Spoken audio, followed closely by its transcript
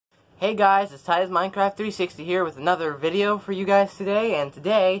Hey guys, it's Ty's Minecraft 360 here with another video for you guys today, and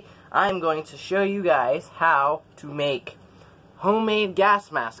today I'm going to show you guys how to make homemade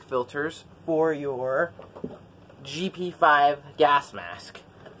gas mask filters for your GP-5 gas mask.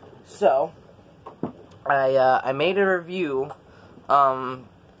 So, I made a review the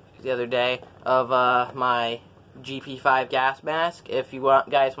other day of my GP-5 gas mask. If you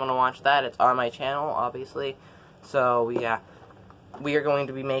guys want to watch that, it's on my channel, obviously. So, yeah. We are going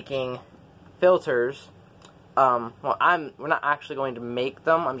to be making filters. Well, we're not actually going to make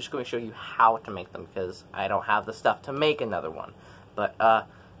them. I'm just going to show you how to make them because I don't have the stuff to make another one. But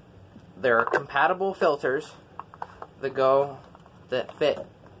they're compatible filters that fit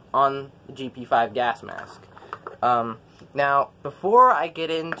on the GP-5 gas mask. Now, before I get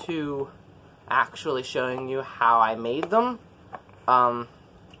into actually showing you how I made them,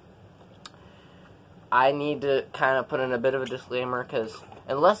 I need to kind of put in a bit of a disclaimer, because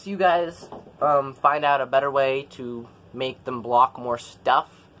unless you guys find out a better way to make them block more stuff,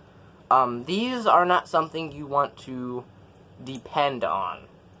 these are not something you want to depend on.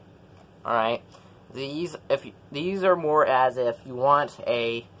 Alright? These are more as if you want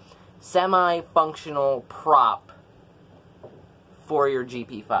a semi-functional prop for your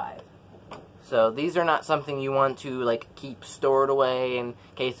GP-5. So these are not something you want to like keep stored away in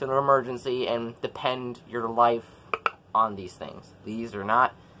case of an emergency and depend your life on these things. These are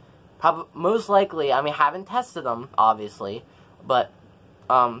not, most likely, I mean, I haven't tested them, obviously, but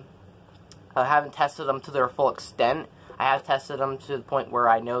I haven't tested them to their full extent. I have tested them to the point where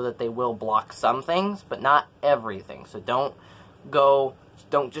I know that they will block some things, but not everything. So don't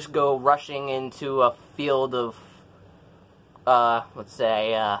just go rushing into a field of, let's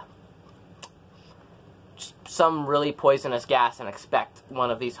say, some really poisonous gas and expect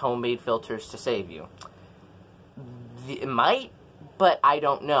one of these homemade filters to save you. It might, but I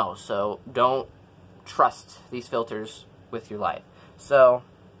don't know, so don't trust these filters with your life. So,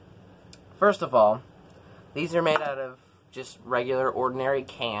 first of all, these are made out of just regular, ordinary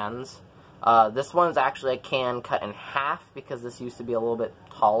cans. This one's actually a can cut in half because this used to be a little bit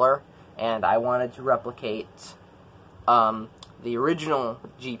taller, and I wanted to replicate the original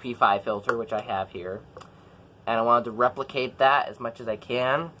GP-5 filter, which I have here. And I wanted to replicate that as much as I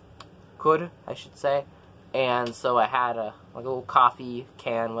could, I should say. And so I had a little coffee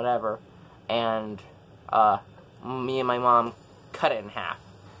can, whatever, and me and my mom cut it in half.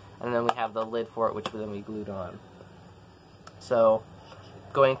 And then we have the lid for it, which then we glued on. So,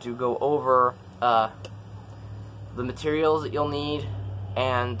 going to go over the materials that you'll need,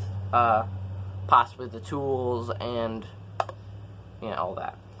 and possibly the tools, and all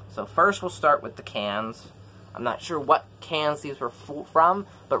that. So first we'll start with the cans. I'm not sure what cans these were from,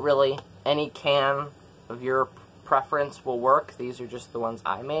 but really, any can of your preference will work. These are just the ones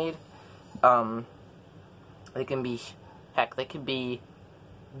I made. They can be, heck, they could be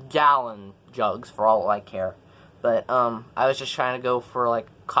gallon jugs for all I care. But, I was just trying to go for, like,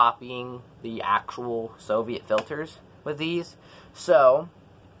 copying the actual Soviet filters with these. So,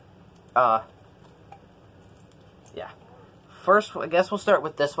 yeah. First, I guess we'll start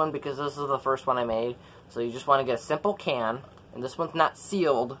with this one because this is the first one I made. So you just want to get a simple can, and this one's not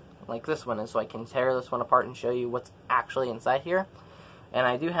sealed like this one is, so I can tear this one apart and show you what's actually inside here. And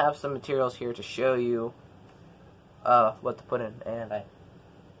I do have some materials here to show you what to put in, and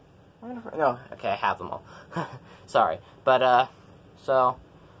no, okay, I have them all. Sorry. But, so,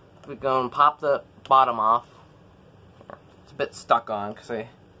 we're going to pop the bottom off. It's a bit stuck on, because I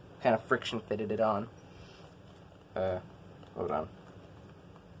kind of friction fitted it on. Hold on.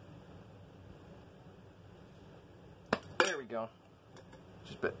 There we go.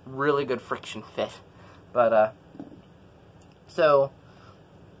 Just a really good friction fit. But, so,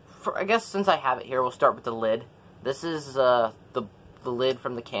 I guess since I have it here, we'll start with the lid. This is, the lid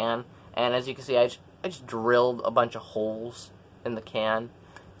from the can. And as you can see, I just drilled a bunch of holes in the can.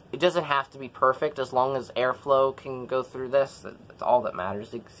 It doesn't have to be perfect, as long as airflow can go through this. That's all that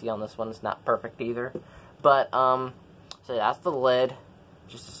matters. You can see on this one, it's not perfect either. But, so that's the lid.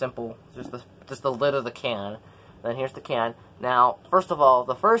 Just a simple, just the lid of the can. Then here's the can. Now, first of all,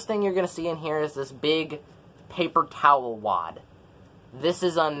 the first thing you're going to see in here is this big paper towel wad. This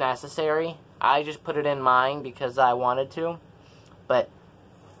is unnecessary. I just put it in mine because I wanted to. But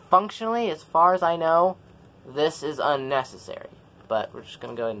functionally, as far as I know, this is unnecessary. But we're just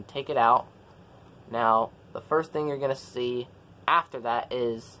going to go ahead and take it out. Now, the first thing you're going to see after that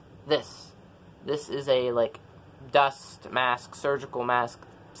is this. This is a, like, dust mask, surgical mask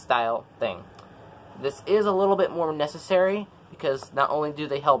style thing. This is a little bit more necessary because not only do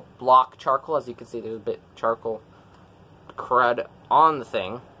they help block charcoal, as you can see there's a bit charcoal crud on the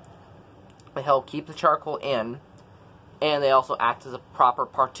thing, They help keep the charcoal in, and they also act as a proper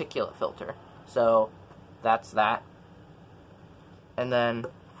particulate filter. So that's that. And then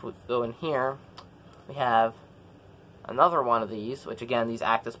if we go in here, we have another one of these, which again, these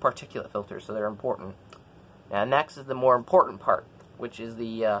act as particulate filters, so they're important. Now next is the more important part, which is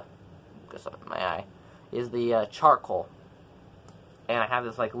the, charcoal. And I have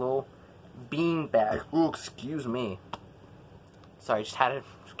this like little bean bag. Ooh, excuse me. Sorry, just had a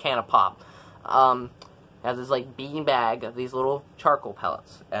can of pop. I have this like bean bag of these little charcoal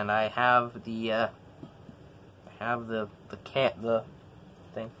pellets, and I have the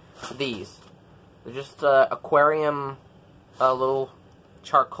thing. These. They're just aquarium little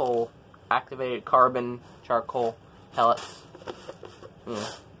charcoal, activated carbon charcoal pellets. You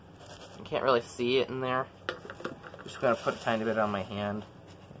can't really see it in there. I'm just gonna put a tiny bit on my hand,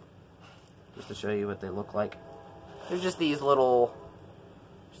 just to show you what they look like. They're just these little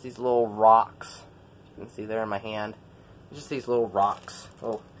rocks. You can see there in my hand. Just these little rocks,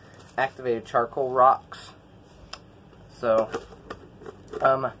 little activated charcoal rocks. So,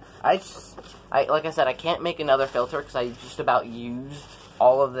 like I said, I can't make another filter because I just about used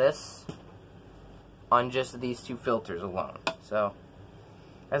all of this on just these two filters alone. So,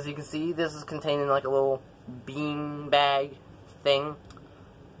 as you can see, this is contained in like a little bean bag thing.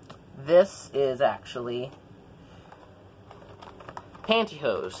 This is actually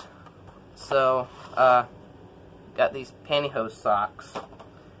pantyhose. So, got these pantyhose socks,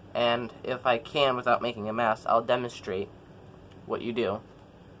 and if I can, without making a mess, I'll demonstrate what you do.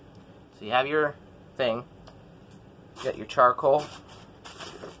 So you have your thing, you got your charcoal,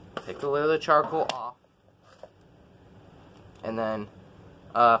 take the lid of the charcoal off, and then,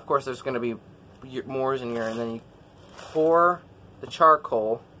 of course there's going to be more in here, and then you pour the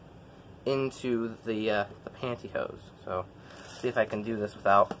charcoal into the pantyhose. So, see if I can do this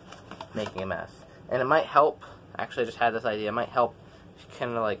without making a mess. And it might help, actually I just had this idea, it might help if you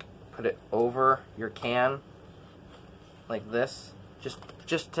kind of like put it over your can, like this,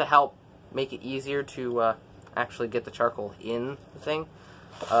 just to help make it easier to actually get the charcoal in the thing.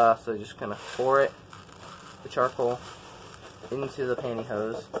 So just kind of pour the charcoal into the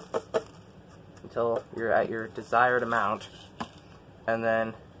pantyhose until you're at your desired amount, and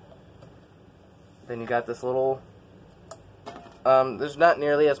then you got this little, there's not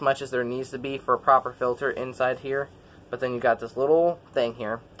nearly as much as there needs to be for a proper filter inside here, but then you got this little thing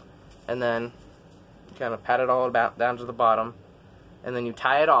here, and then you kind of pat it all about down to the bottom, and then you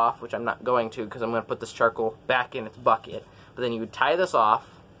tie it off, which I'm not going to because I'm going to put this charcoal back in its bucket, but then you would tie this off,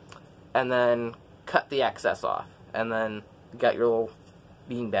 and then cut the excess off, and then you got your little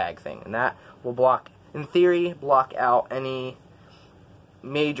beanbag thing, and that will block, in theory, block out any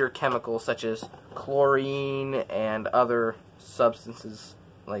major chemicals such as chlorine and other substances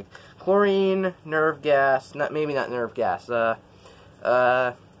like chlorine, nerve gas, maybe not nerve gas,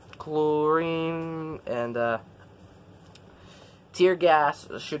 chlorine and tear gas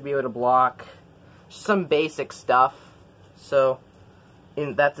should be able to block some basic stuff. So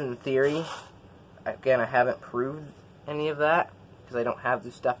that's in theory. Again, I haven't proved any of that because I don't have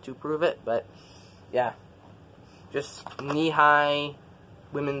the stuff to prove it, but yeah, just knee-high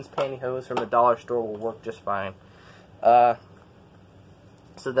women's pantyhose from the dollar store will work just fine.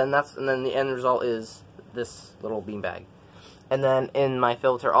 So then the end result is this little beanbag. And then in my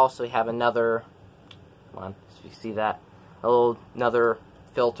filter also have another, come on, so you see that, another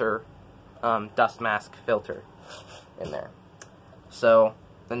filter, dust mask filter in there. So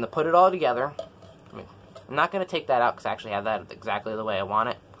then to put it all together, I'm not going to take that out because I actually have that exactly the way I want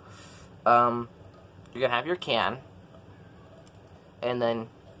it. You're going to have your can, and then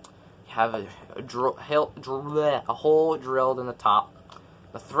you have a hole drilled in the top.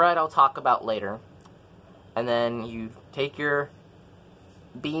 The thread I'll talk about later. And then you take your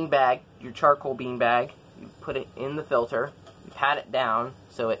bean bag, your charcoal bean bag, you put it in the filter, you pat it down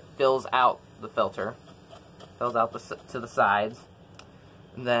so it fills out the filter, fills out to the sides.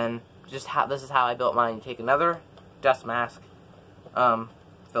 And then this is how I built mine. You take another dust mask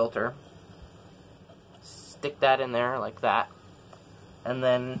filter, stick that in there like that, and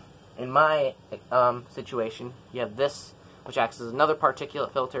then in my situation, you have this, which acts as another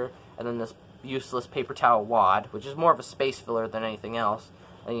particulate filter, and then this useless paper towel wad, which is more of a space filler than anything else.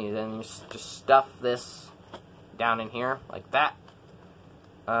 And then you just stuff this down in here like that,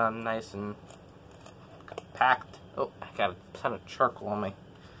 nice and packed. Oh, I got a ton of charcoal on my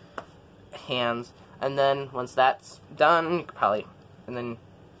hands. And then once that's done, you could and then you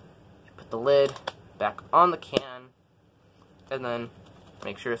put the lid back on the can, and then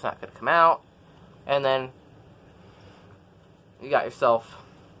make sure it's not going to come out, and then you got yourself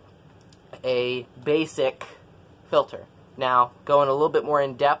a a basic filter. Now, going a little bit more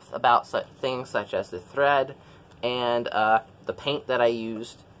in depth about such things such as the thread and the paint that I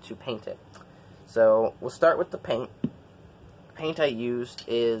used to paint it. So, we'll start with the paint. The paint I used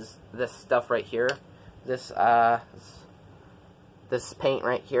is this stuff right here. This paint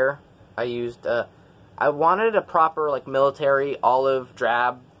right here. I used, I wanted a proper, like, military olive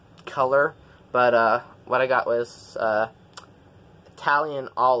drab color, but what I got was Italian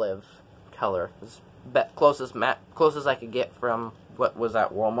olive color. Closest I could get from what was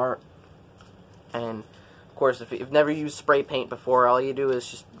at Walmart. And of course, if you've never used spray paint before, all you do is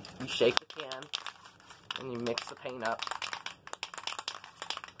just you shake the can and you mix the paint up,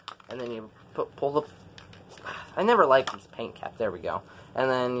 and then you pull the. I never liked this paint cap. There we go. And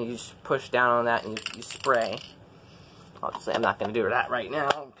then you just push down on that and you spray. Obviously, I'm not going to do that right now.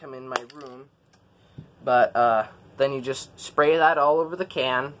 I'll come in my room, but then you just spray that all over the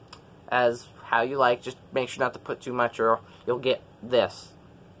can as how you like. Just make sure not to put too much or you'll get this.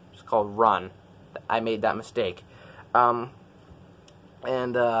 It's called run. I made that mistake. And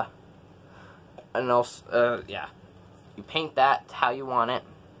also, yeah. You paint that how you want it.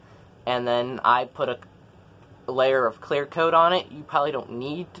 And then I put a layer of clear coat on it. You probably don't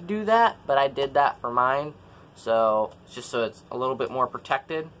need to do that, but I did that for mine. So, just so it's a little bit more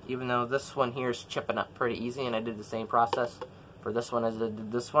protected, even though this one here is chipping up pretty easy, and I did the same process for this one as I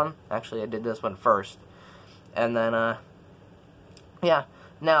did this one. Actually, I did this one first. And then, yeah,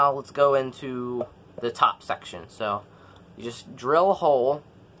 now let's go into the top section. So, you just drill a hole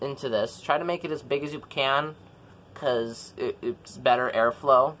into this. Try to make it as big as you can, because it's better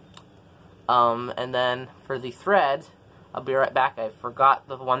airflow. And then, for the thread, I'll be right back. I forgot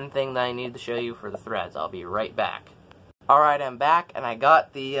the one thing that I needed to show you for the threads. I'll be right back. Alright, I'm back, and I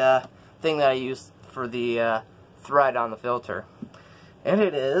got the thing that I used for the thread on the filter. And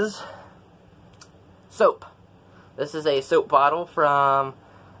it is soap. This is a soap bottle from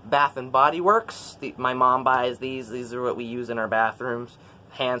Bath and Body Works. My mom buys these. These are what we use in our bathrooms.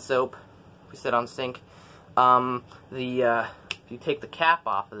 Hand soap. We sit on the sink. If you take the cap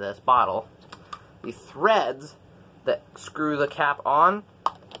off of this bottle, the threads that screw the cap on,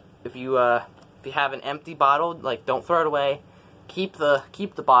 if you have an empty bottle, like, don't throw it away. Keep the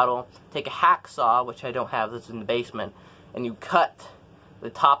bottle. Take a hacksaw, which I don't have. This is in the basement, and you cut the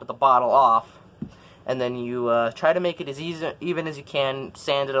top of the bottle off, and then you try to make it as even as you can.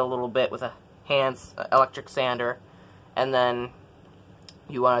 Sand it a little bit with a electric sander, and then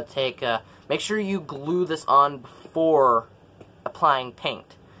you want to take. Make sure you glue this on before applying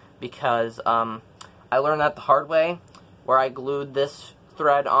paint, because I learned that the hard way, where I glued this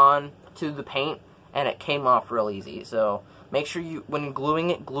thread on to the paint, and it came off real easy. So make sure you, when gluing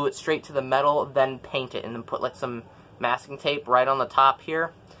it, glue it straight to the metal, then paint it, and then put like some masking tape right on the top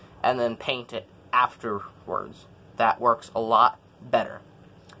here, and then paint it afterwards. That works a lot better.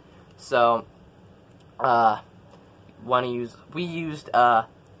 So, we used,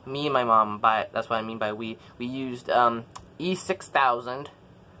 me and my mom, that's what I mean by we used E6000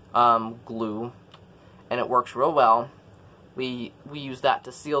 glue, and it works real well. We use that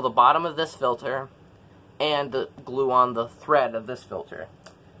to seal the bottom of this filter and the glue on the thread of this filter.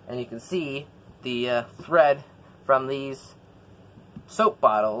 And you can see the thread from these soap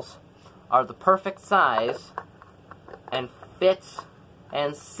bottles are the perfect size and fit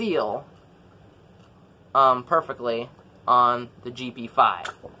and seal perfectly on the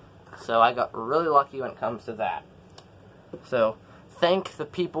GP-5. So I got really lucky when it comes to that. So thank the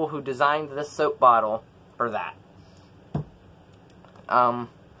people who designed this soap bottle for that.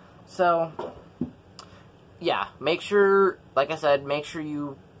 So, yeah, make sure, like I said, make sure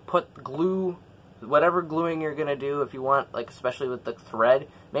you put glue, whatever gluing you're gonna do, if you want, like, especially with the thread,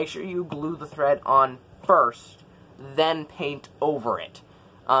 make sure you glue the thread on first, then paint over it.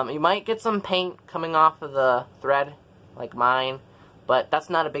 You might get some paint coming off of the thread, like mine, but that's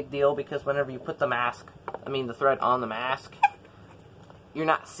not a big deal, because whenever you put the thread on the mask, you're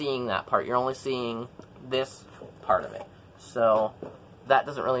not seeing that part, you're only seeing this part of it. So that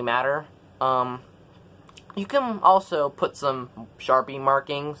doesn't really matter. You can also put some Sharpie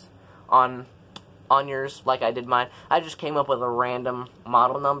markings on yours, like I did mine. I just came up with a random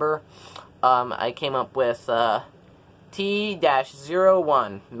model number. I came up with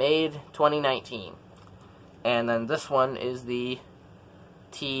T-01, made 2019. And then this one is the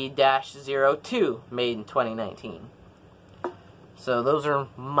T-02, made in 2019. So those are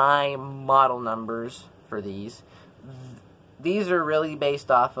my model numbers for these. These are really based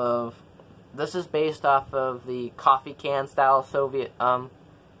off of, this is based off of the coffee can style Soviet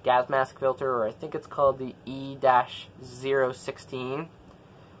gas mask filter, or I think it's called the E-016.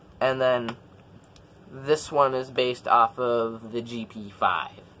 And then this one is based off of the GP-5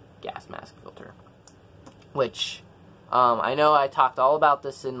 gas mask filter, which I know I talked all about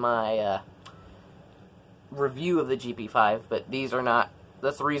this in my review of the GP-5, but these are not,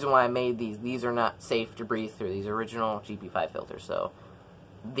 that's the reason why I made these. These are not safe to breathe through, these original GP-5 filters. So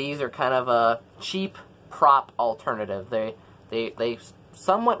these are kind of a cheap prop alternative. They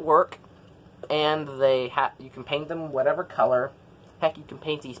somewhat work, and you can paint them whatever color. Heck, you can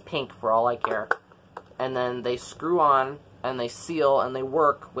paint these pink for all I care. And then they screw on, and they seal, and they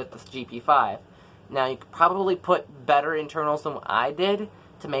work with this GP-5. Now, you could probably put better internals than what I did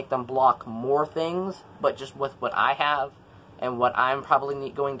to make them block more things, but just with what I have, and what I'm probably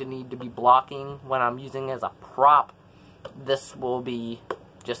going to need to be blocking when I'm using as a prop, this will be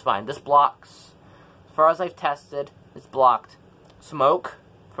just fine. This blocks, as far as I've tested, it's blocked smoke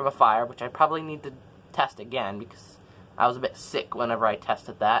from a fire, which I probably need to test again, because I was a bit sick whenever I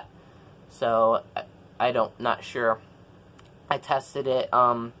tested that. So, not sure. I tested it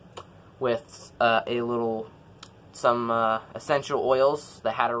with some essential oils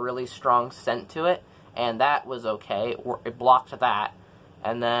that had a really strong scent to it, and that was okay. It blocked that.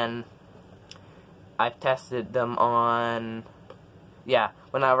 And then I've tested them on,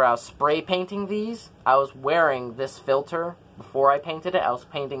 whenever I was spray painting these, I was wearing this filter before I painted it. I was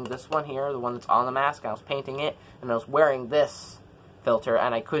painting this one here, the one that's on the mask. I was painting it, and I was wearing this filter,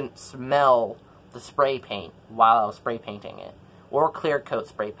 and I couldn't smell the spray paint while I was spray painting it, or clear coat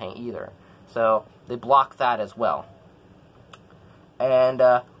spray paint either. So they block that as well. And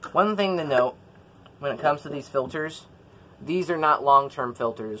one thing to note when it comes to these filters, these are not long-term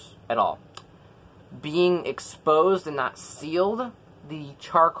filters at all. Being exposed and not sealed, the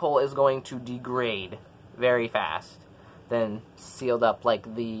charcoal is going to degrade very fast than sealed up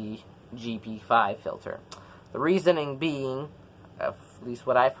like the GP-5 filter. The reasoning being, at least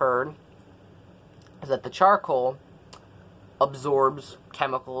what I've heard, is that the charcoal absorbs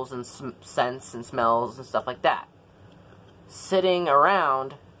chemicals and scents and smells and stuff like that. Sitting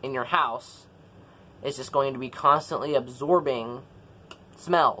around in your house is just going to be constantly absorbing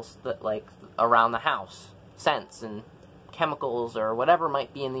smells that, like, around the house, scents and chemicals or whatever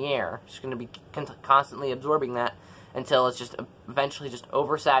might be in the air. It's going to be constantly absorbing that until it's just eventually just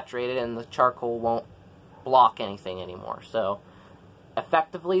oversaturated and the charcoal won't block anything anymore. So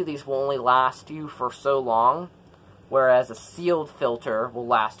effectively, these will only last you for so long, whereas a sealed filter will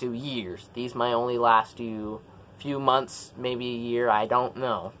last you years. These might only last you a few months, maybe a year, I don't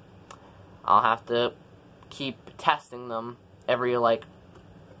know. I'll have to keep testing them every,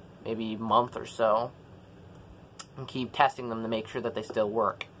 maybe month or so, and keep testing them to make sure that they still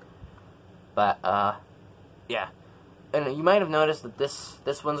work. But, yeah. And you might have noticed that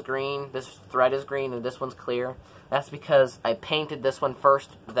this one's green, this thread is green, and this one's clear. That's because I painted this one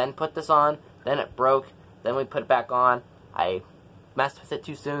first, then put this on, then it broke, then we put it back on. I messed with it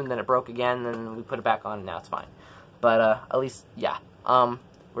too soon, then it broke again, then we put it back on, and now it's fine. But, at least, yeah.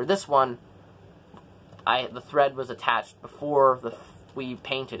 For this one, the thread was attached before we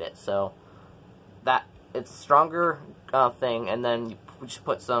painted it, so that it's a stronger thing, and then we just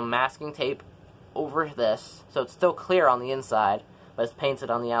put some masking tape over this, so it's still clear on the inside, but it's painted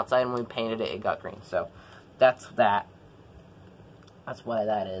on the outside, and when we painted it, it got green. So that's that. That's why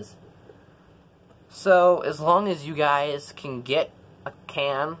that is. So as long as you guys can get a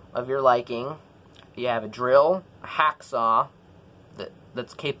can of your liking, you have a drill, a hacksaw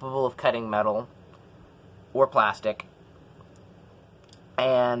that's capable of cutting metal or plastic,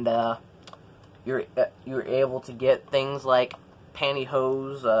 and you're able to get things like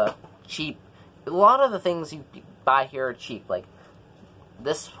pantyhose, cheap. A lot of the things you buy here are cheap. Like,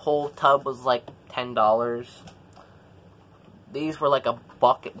 this whole tub was like $10. These were like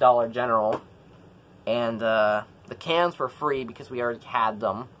 $1 at Dollar General. And the cans were free because we already had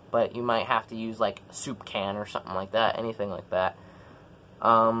them. But you might have to use like a soup can or something like that. Anything like that.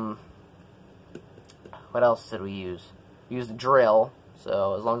 What else did we use? We used a drill.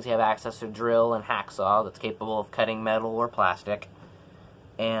 So as long as you have access to a drill and hacksaw that's capable of cutting metal or plastic.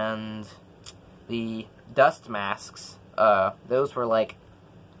 And the dust masks, those were like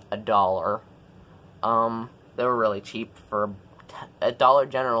 $1. They were really cheap. At Dollar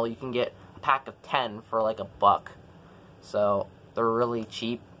General, you can get a pack of 10 for like $1. So they're really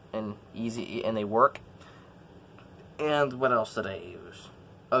cheap and easy, and they work. And what else did I use?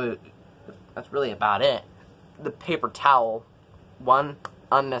 Oh, that's really about it. The paper towel, 1,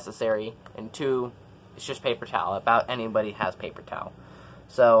 unnecessary, and 2, it's just paper towel. About anybody has paper towel.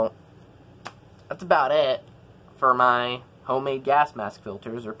 So that's about it for my homemade gas mask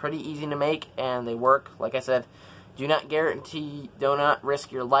filters. They're pretty easy to make, and they work. Like I said, do not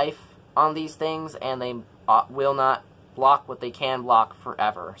risk your life on these things, and they will not block what they can block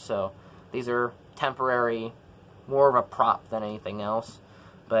forever. So these are temporary, more of a prop than anything else.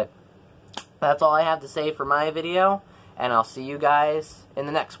 But that's all I have to say for my video, and I'll see you guys in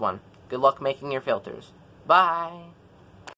the next one. Good luck making your filters. Bye!